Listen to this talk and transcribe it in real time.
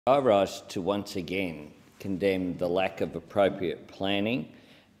I rise to once again condemn the lack of appropriate planning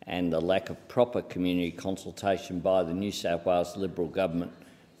and the lack of proper community consultation by the New South Wales Liberal government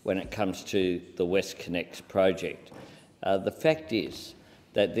when it comes to the WestConnex project. The fact is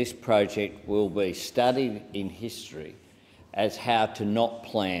that this project will be studied in history as how to not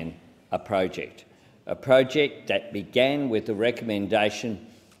plan a project that began with a recommendation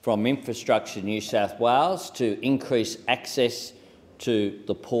from Infrastructure New South Wales to increase access to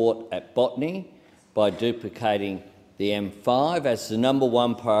the port at Botany by duplicating the M5 as the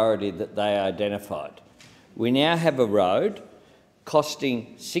 #1 priority that they identified. We now have a road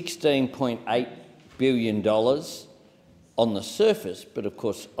costing $16.8 billion on the surface, but of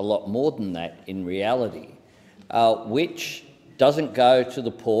course a lot more than that in reality, which doesn't go to the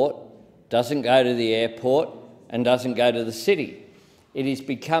port, doesn't go to the airport and doesn't go to the city. It is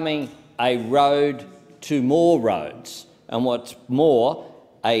becoming a road to more roads, and what's more,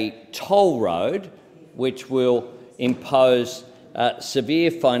 a toll road which will impose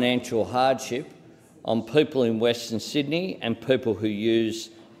severe financial hardship on people in Western Sydney and people who use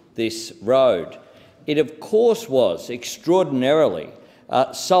this road. It of course was extraordinarily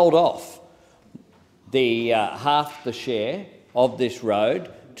sold off half the share of this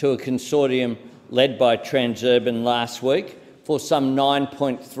road to a consortium led by Transurban last week for some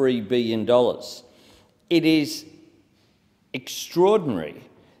 $9.3 billion. It is extraordinary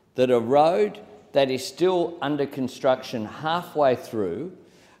that a road that is still under construction halfway through,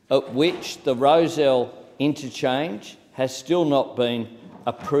 at which the Rozelle interchange has still not been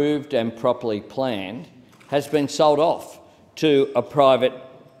approved and properly planned, has been sold off to a private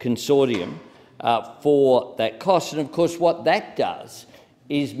consortium for that cost. And of course what that does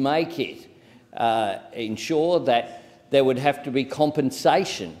is make it ensure that there would have to be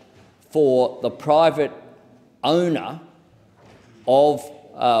compensation for the private owner of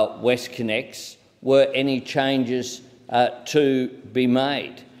WestConnex were any changes to be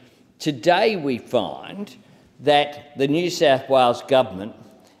made. Today we find that the New South Wales government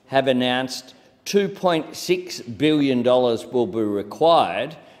have announced $2.6 billion will be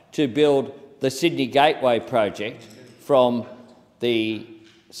required to build the Sydney Gateway project from the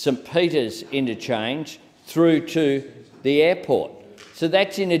St Peters interchange through to the airport. So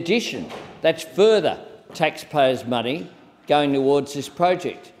that's in addition, that's further taxpayers' money going towards this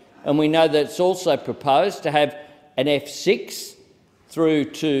project. And we know that it's also proposed to have an F6 through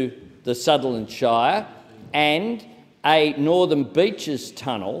to the Sutherland Shire and a Northern Beaches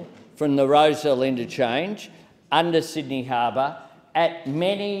tunnel from the Rozelle interchange under Sydney Harbour at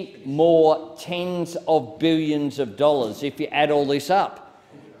many more tens of billions of dollars if you add all this up.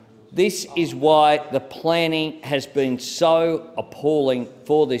 This is why the planning has been so appalling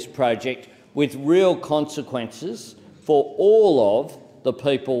for this project, with real consequences for all of the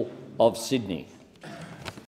people of Sydney.